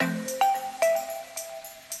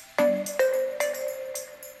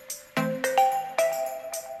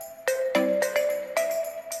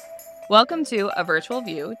Welcome to A Virtual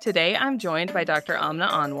View. Today I'm joined by Dr. Amnah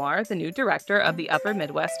Anwar, the new director of the Upper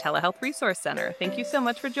Midwest Telehealth Resource Center. Thank you so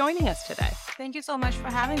much for joining us today. Thank you so much for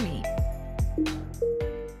having me.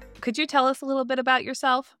 Could you tell us a little bit about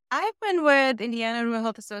yourself? I've been with Indiana Rural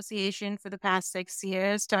Health Association for the past 6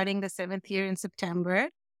 years, starting the 7th year in September.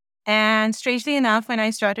 And strangely enough, when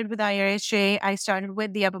I started with IRHA, I started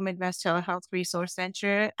with the Upper Midwest Telehealth Resource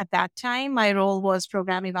Center. At that time, my role was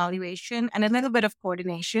program evaluation and a little bit of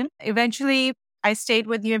coordination. Eventually, I stayed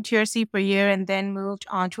with UMTRC for a year and then moved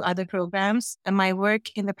on to other programs. And my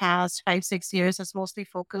work in the past 5-6 years has mostly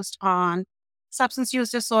focused on substance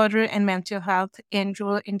use disorder and mental health in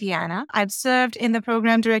rural Indiana. I've served in the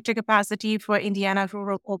program director capacity for Indiana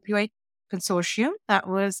Rural Opioid Consortium. That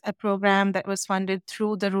was a program that was funded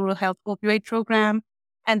through the Rural Health Opioid Program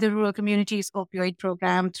and the Rural Communities Opioid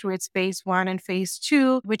Program through its Phase 1 and Phase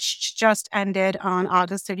 2, which just ended on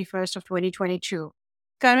August 31st of 2022.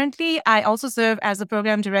 Currently, I also serve as the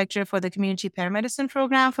program director for the Community Paramedicine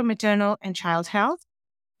Program for Maternal and Child Health.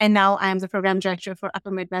 And now I'm the program director for Upper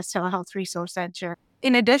Midwest Telehealth Resource Center.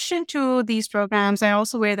 In addition to these programs, I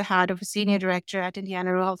also wear the hat of a senior director at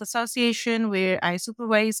Indiana Rural Health Association, where I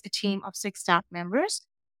supervise a team of 6 staff members.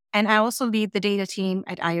 And I also lead the data team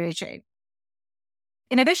at IRHA.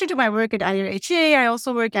 In addition to my work at IRHA, I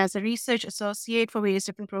also work as a research associate for various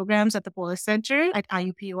different programs at the Police Center at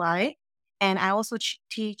IUPUI. And I also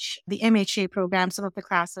teach the MHA program, some of the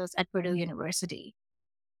classes at Purdue University.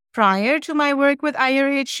 Prior to my work with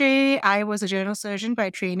IRHA, I was a general surgeon by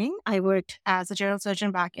training. I worked as a general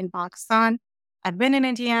surgeon back in Pakistan. I've been in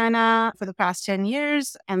Indiana for the past 10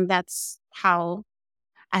 years, and that's how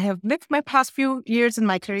I have lived my past few years in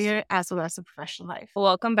my career as well as a professional life.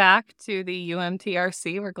 Welcome back to the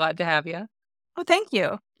UMTRC. We're glad to have you. Oh, thank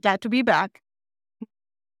you. Glad to be back.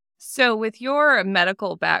 So with your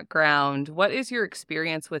medical background, what is your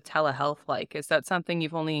experience with telehealth like? Is that something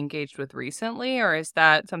you've only engaged with recently, or is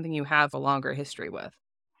that something you have a longer history with?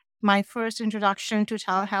 My first introduction to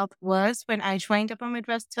telehealth was when I joined Upper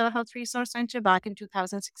Midwest Telehealth Resource Center back in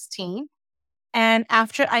 2016. And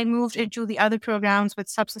after I moved into the other programs with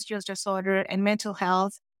substance use disorder and mental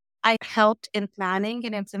health, I helped in planning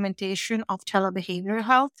and implementation of telebehavioral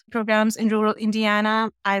health programs in rural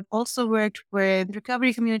Indiana. I've also worked with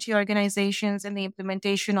recovery community organizations in the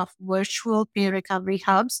implementation of virtual peer recovery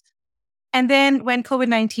hubs. And then when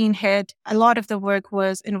COVID-19 hit, a lot of the work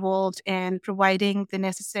was involved in providing the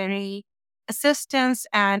necessary assistance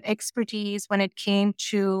and expertise when it came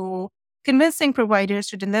to convincing providers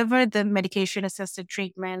to deliver the medication-assisted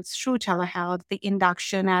treatments through telehealth, the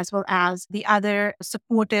induction, as well as the other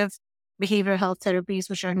supportive behavioral health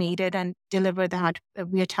therapies which are needed and deliver that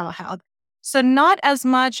via telehealth. So not as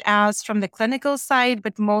much as from the clinical side,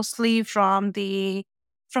 but mostly from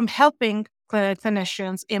helping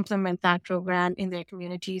clinicians implement that program in their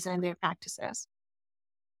communities and their practices.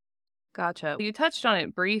 Gotcha. You touched on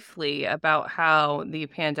it briefly about how the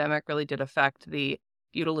pandemic really did affect the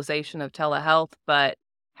utilization of telehealth, but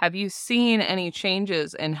have you seen any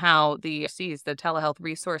changes in how the telehealth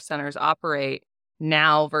resource centers operate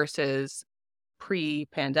now versus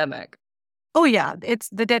pre-pandemic? Oh yeah,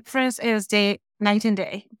 the difference is night and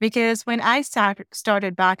day. Because when I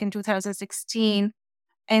started back in 2016,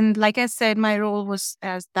 and like I said, my role was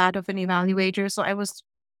as that of an evaluator, so I was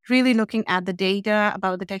really looking at the data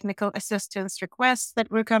about the technical assistance requests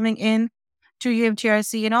that were coming in to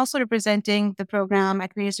UMTRC and also representing the program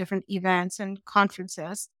at various different events and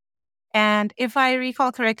conferences. And if I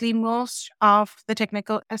recall correctly, most of the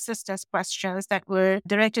technical assistance questions that were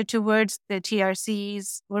directed towards the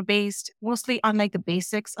TRCs were based mostly on like the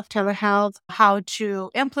basics of telehealth, how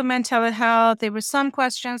to implement telehealth. There were some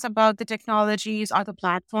questions about the technologies or the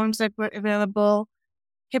platforms that were available,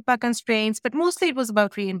 HIPAA constraints, but mostly it was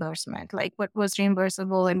about reimbursement, like what was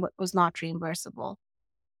reimbursable and what was not reimbursable.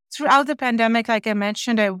 Throughout the pandemic, like I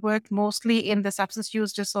mentioned, I worked mostly in the substance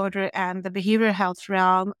use disorder and the behavioral health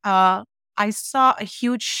realm. I saw a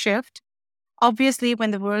huge shift. Obviously,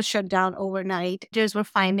 when the world shut down overnight, doctors were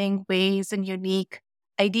finding ways and unique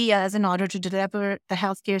ideas in order to deliver the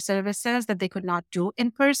healthcare services that they could not do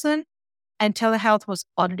in person. And telehealth was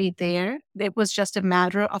already there. It was just a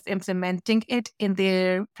matter of implementing it in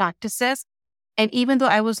their practices. And even though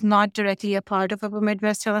I was not directly a part of Upper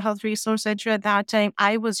Midwest Telehealth Resource Center at that time,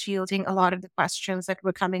 I was fielding a lot of the questions that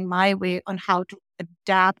were coming my way on how to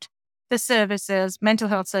adapt the services, mental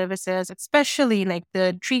health services, especially like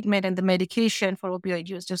the treatment and the medication for opioid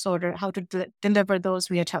use disorder, how to deliver those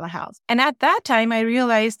via telehealth. And at that time, I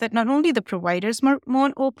realized that not only the providers were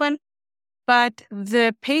more open, but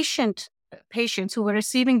the patients who were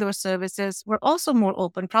receiving those services were also more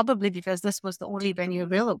open, probably because this was the only venue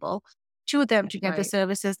available. to them to get the Right.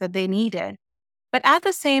 services that they needed. But at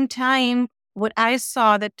the same time, what I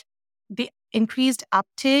saw that the increased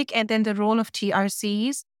uptake and then the role of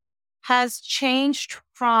TRCs has changed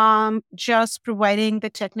from just providing the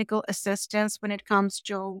technical assistance when it comes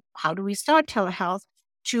to how do we start telehealth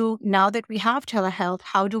to now that we have telehealth,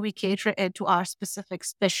 how do we cater it to our specific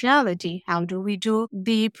specialty? How do we do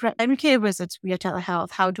the primary care visits via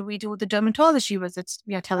telehealth? How do we do the dermatology visits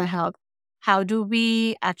via telehealth? How do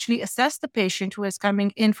we actually assess the patient who is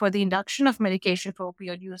coming in for the induction of medication for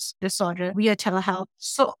opioid use disorder via telehealth?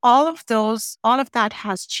 So all of that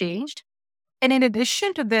has changed. And in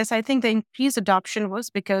addition to this, I think the increased adoption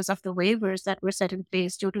was because of the waivers that were set in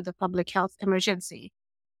place due to the public health emergency.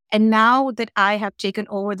 And now that I have taken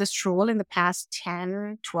over this role in the past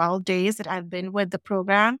 10, 12 days that I've been with the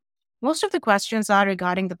program, most of the questions are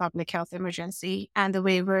regarding the public health emergency and the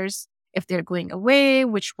waivers, if they're going away,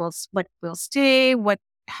 what will stay, what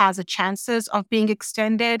has a chances of being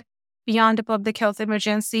extended beyond a public health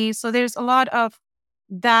emergency. So there's a lot of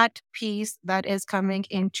that piece that is coming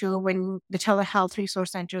into when the telehealth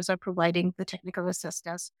resource centers are providing the technical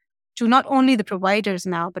assistance to not only the providers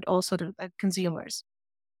now, but also to the consumers.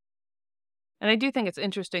 And I do think it's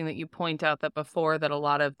interesting that you point out that before that a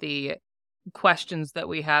lot of the questions that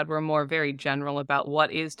we had were more very general about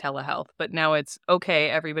what is telehealth, but now it's okay,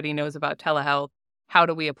 everybody knows about telehealth. How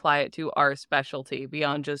do we apply it to our specialty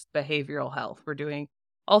beyond just behavioral health? We're doing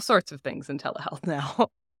all sorts of things in telehealth now.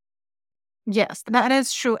 Yes, that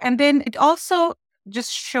is true. And then it also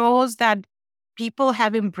just shows that people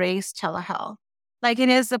have embraced telehealth. Like it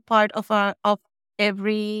is a part of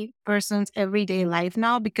every person's everyday life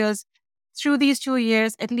now because through these 2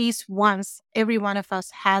 years, at least once, every one of us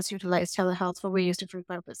has utilized telehealth for various different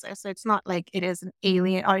purposes. So it's not like it is an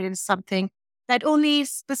alien or it is something that only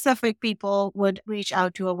specific people would reach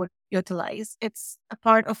out to or would utilize. It's a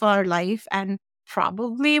part of our life and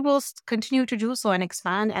probably will continue to do so and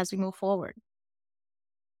expand as we move forward.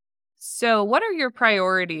 So, what are your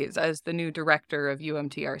priorities as the new director of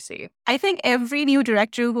UMTRC? I think every new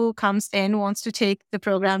director who comes in wants to take the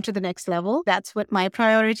program to the next level. That's what my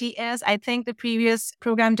priority is. I think the previous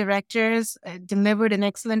program directors delivered an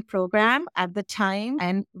excellent program at the time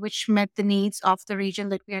and which met the needs of the region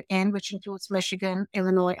that we're in, which includes Michigan,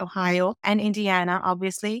 Illinois, Ohio, and Indiana,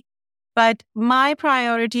 obviously. But my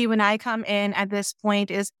priority when I come in at this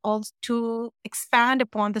point is also to expand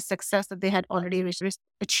upon the success that they had already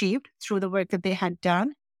achieved through the work that they had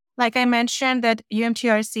done. Like I mentioned, that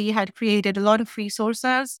UMTRC had created a lot of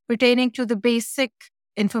resources pertaining to the basic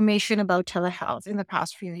information about telehealth in the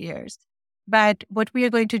past few years. But what we are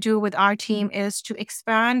going to do with our team is to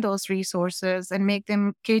expand those resources and make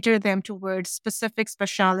them cater them towards specific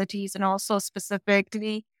specialities and also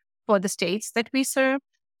specifically for the states that we serve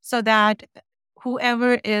so that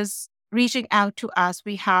whoever is reaching out to us,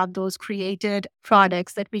 we have those created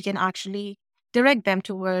products that we can actually direct them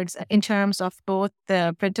towards in terms of both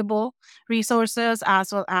the printable resources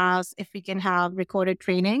as well as if we can have recorded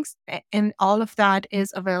trainings. And all of that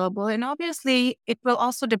is available. And obviously, it will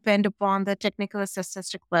also depend upon the technical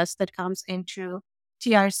assistance request that comes into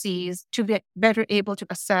TRCs to be better able to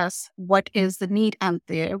assess what is the need out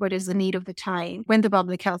there, what is the need of the time when the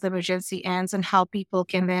public health emergency ends, and how people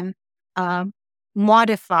can then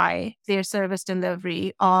modify their service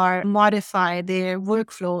delivery or modify their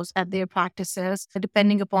workflows at their practices,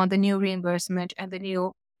 depending upon the new reimbursement and the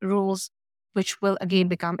new rules, which will again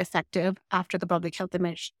become effective after the public health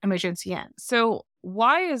emergency ends. So,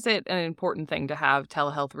 why is it an important thing to have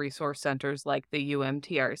telehealth resource centers like the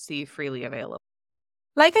UMTRC freely available?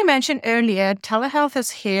 Like I mentioned earlier, telehealth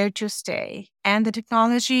is here to stay, and the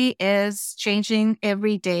technology is changing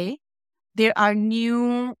every day. There are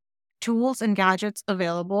new tools and gadgets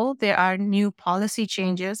available. There are new policy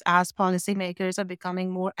changes as policymakers are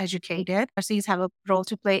becoming more educated. RCs have a role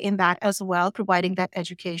to play in that as well, providing that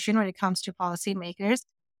education when it comes to policymakers.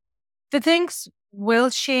 The things will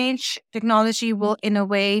change, technology will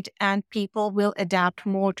innovate, and people will adapt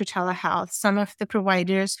more to telehealth. Some of the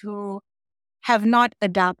providers who have not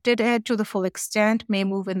adapted it to the full extent may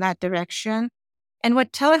move in that direction. And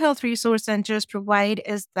what telehealth resource centers provide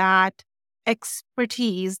is that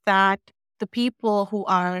expertise that the people who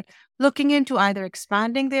are looking into either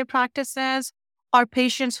expanding their practices or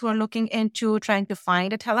patients who are looking into trying to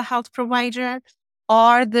find a telehealth provider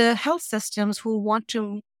or the health systems who want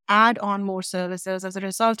to add on more services as a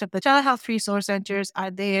result of the telehealth resource centers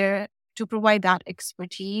are there to provide that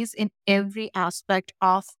expertise in every aspect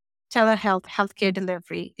of telehealth healthcare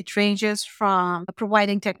delivery. It ranges from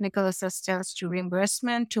providing technical assistance to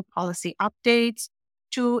reimbursement to policy updates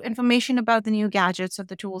to information about the new gadgets of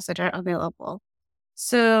the tools that are available.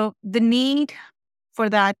 So the need for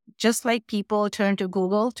that, just like people turn to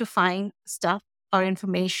Google to find stuff or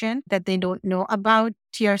information that they don't know about,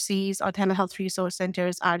 TRCs or telehealth resource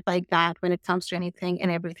centers are like that when it comes to anything and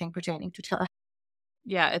everything pertaining to telehealth.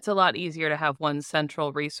 Yeah, it's a lot easier to have one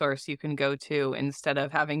central resource you can go to instead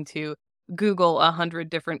of having to Google 100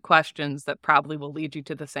 different questions that probably will lead you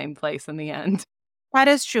to the same place in the end. That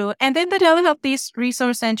is true. And then the telehealth these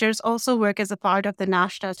resource centers also work as a part of the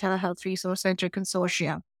National Telehealth Resource Center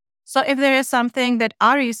Consortium. So if there is something that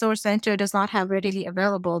our resource center does not have readily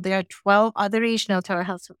available, there are 12 other regional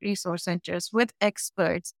telehealth resource centers with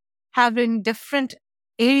experts having different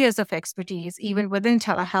areas of expertise, even within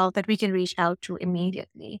telehealth, that we can reach out to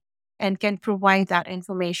immediately and can provide that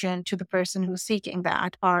information to the person who's seeking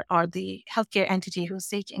that, or the healthcare entity who's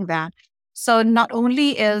seeking that. So not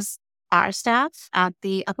only is our staff at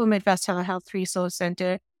the Upper Midwest Telehealth Resource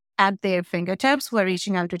Center at their fingertips who are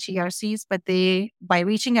reaching out to TRCs, but by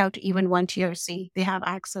reaching out to even one TRC, they have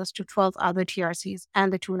access to 12 other TRCs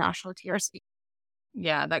and the 2 national TRCs.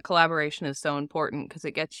 Yeah, that collaboration is so important because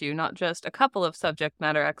it gets you not just a couple of subject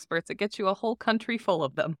matter experts, it gets you a whole country full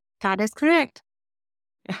of them. That is correct.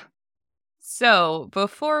 So,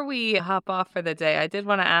 before we hop off for the day, I did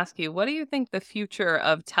want to ask you, what do you think the future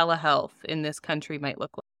of telehealth in this country might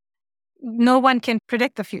look like? No one can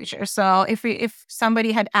predict the future. So if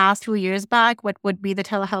somebody had asked 2 years back what would be the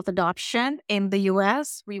telehealth adoption in the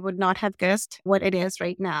US, we would not have guessed what it is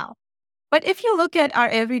right now. But if you look at our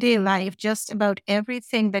everyday life, just about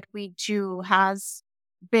everything that we do has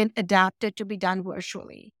been adapted to be done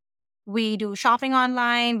virtually. We do shopping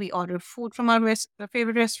online, we order food from our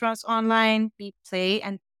favorite restaurants online, we play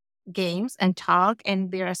and games and talk,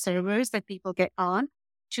 and there are servers that people get on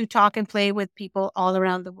to talk and play with people all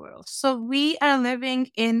around the world. So we are living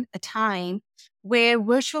in a time where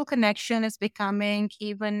virtual connection is becoming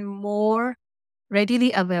even more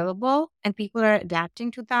readily available, and people are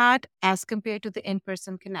adapting to that as compared to the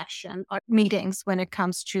in-person connection or meetings when it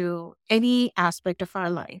comes to any aspect of our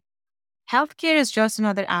life. Healthcare is just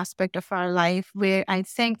another aspect of our life where I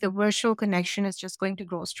think the virtual connection is just going to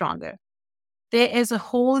grow stronger. There is a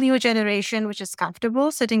whole new generation which is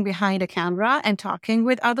comfortable sitting behind a camera and talking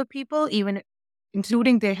with other people, even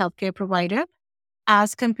including their healthcare provider,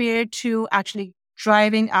 as compared to actually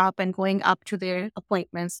driving up and going up to their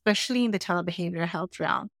appointments, especially in the telebehavioral health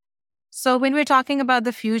realm. So when we're talking about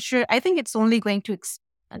the future, I think it's only going to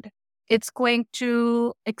expand. It's going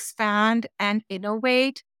to expand and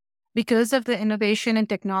innovate because of the innovation and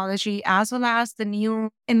technology, as well as the new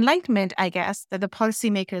enlightenment, I guess, that the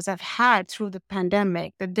policymakers have had through the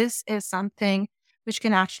pandemic, that this is something which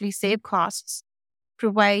can actually save costs,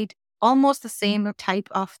 provide almost the same type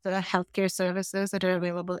of the healthcare services that are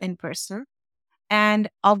available in person. And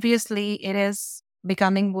obviously, it is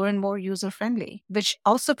becoming more and more user-friendly, which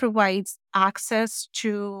also provides access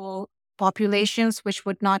to populations which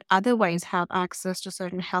would not otherwise have access to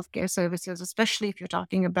certain healthcare services, especially if you're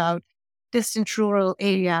talking about distant rural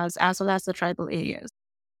areas as well as the tribal areas.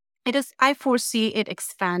 I foresee it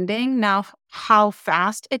expanding. Now, how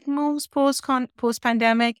fast it moves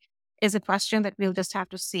post-pandemic is a question that we'll just have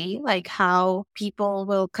to see, like how people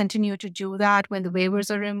will continue to do that when the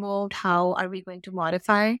waivers are removed. How are we going to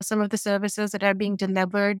modify some of the services that are being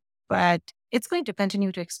delivered? But it's going to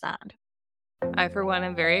continue to expand. I, for one,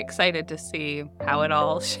 am very excited to see how it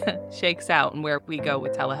all shakes out and where we go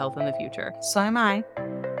with telehealth in the future. So am I.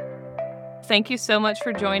 Thank you so much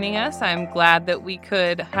for joining us. I'm glad that we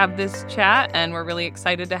could have this chat, and we're really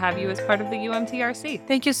excited to have you as part of the UMTRC.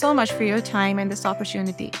 Thank you so much for your time and this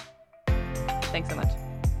opportunity. Thanks so much.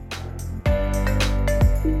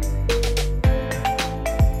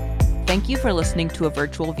 Thank you for listening to A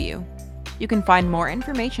Virtual View. You can find more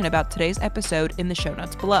information about today's episode in the show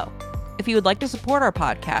notes below. If you would like to support our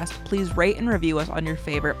podcast, please rate and review us on your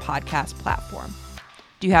favorite podcast platform.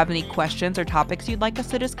 Do you have any questions or topics you'd like us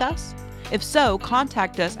to discuss? If so,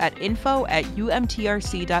 contact us at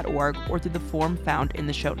info@umtrc.org or through the form found in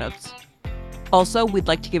the show notes. Also, we'd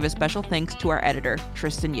like to give a special thanks to our editor,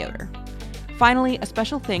 Tristan Yoder. Finally, a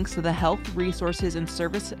special thanks to the Health Resources and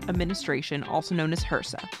Service Administration, also known as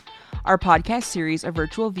HRSA. Our podcast series, A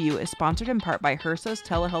Virtual View, is sponsored in part by HRSA's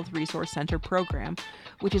Telehealth Resource Center program,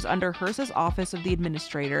 which is under HRSA's Office of the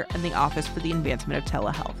Administrator and the Office for the Advancement of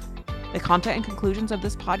Telehealth. The content and conclusions of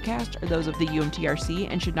this podcast are those of the UMTRC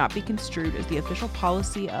and should not be construed as the official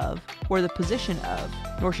policy of or the position of,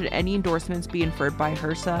 nor should any endorsements be inferred by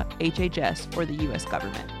HRSA, HHS, or the U.S.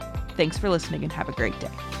 government. Thanks for listening and have a great day.